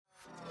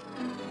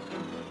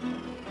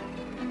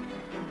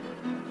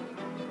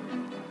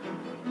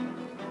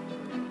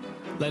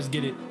Let's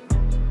get it.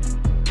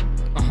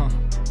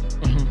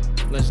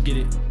 Let's get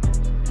it.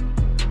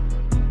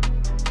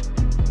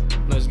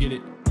 Let's get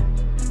it.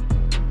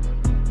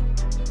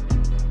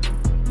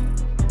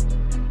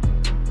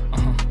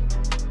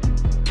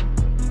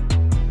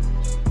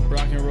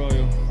 Rockin'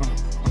 Royal,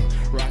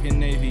 rockin'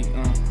 Navy,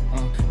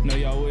 know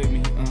y'all with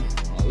me,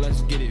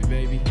 let's get it,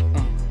 baby,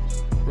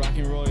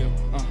 Rockin' Royal,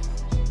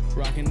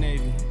 rockin'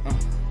 Navy,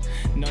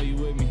 know you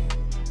with me,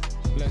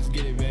 let's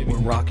get it, baby. We're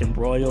rockin'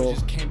 Royal,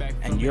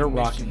 and you're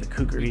rocking the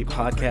CougarBeat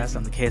podcast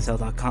on the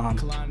KSL.com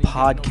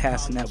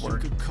podcast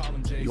network,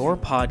 your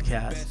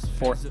podcast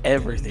for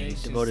everything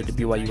devoted to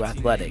BYU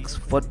athletics,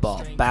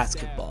 football,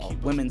 basketball,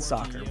 women's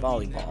soccer,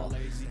 volleyball.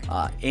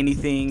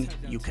 Anything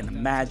you can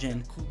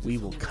imagine, we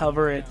will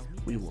cover it,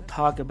 we will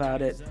talk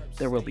about it.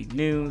 There will be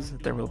news,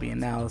 there will be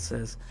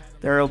analysis,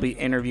 there will be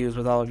interviews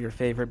with all of your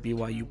favorite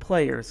BYU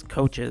players,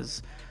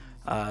 coaches,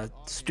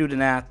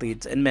 student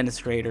athletes,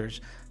 administrators,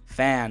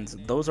 fans,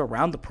 those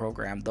around the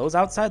program, those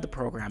outside the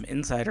program,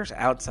 insiders,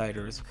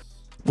 outsiders.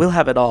 We'll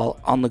have it all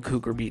on the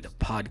CougarBeat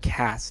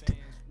podcast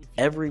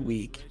every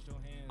week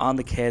on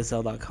the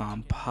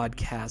KSL.com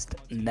podcast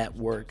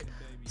network.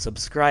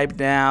 Subscribe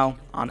now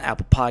on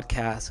Apple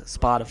Podcasts,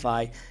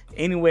 Spotify,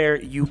 anywhere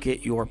you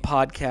get your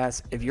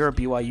podcasts. If you're a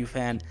BYU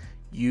fan,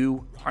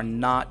 you are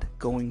not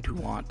going to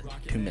want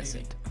to miss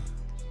it.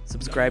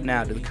 Subscribe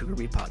now to the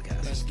CougarBeat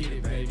podcast. Let's get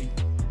it, baby.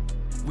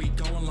 We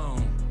going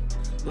long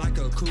like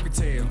a cougar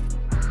tail.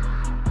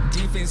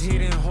 Defense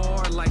hitting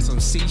hard like some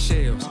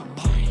seashells.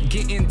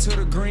 Get into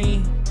the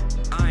green,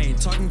 I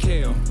ain't talking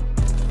kale.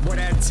 Boy,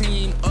 that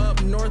team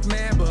up north,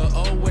 man, but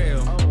oh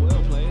well.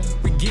 Player.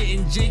 We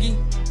getting jiggy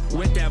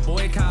with that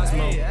boy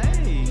Cosmo.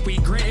 Hey. We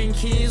granting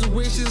kids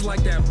wishes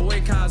like that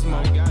boy Cosmo.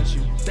 I got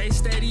you. They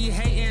steady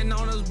hating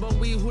on us, but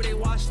we who they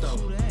watch though.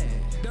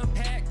 The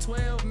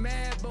Pac-12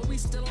 mad, but we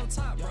still on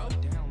top, bro.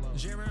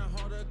 Jaron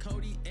Harder,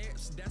 Cody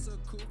X, that's a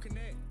cool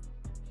connect.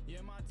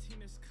 Yeah, my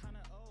team is kinda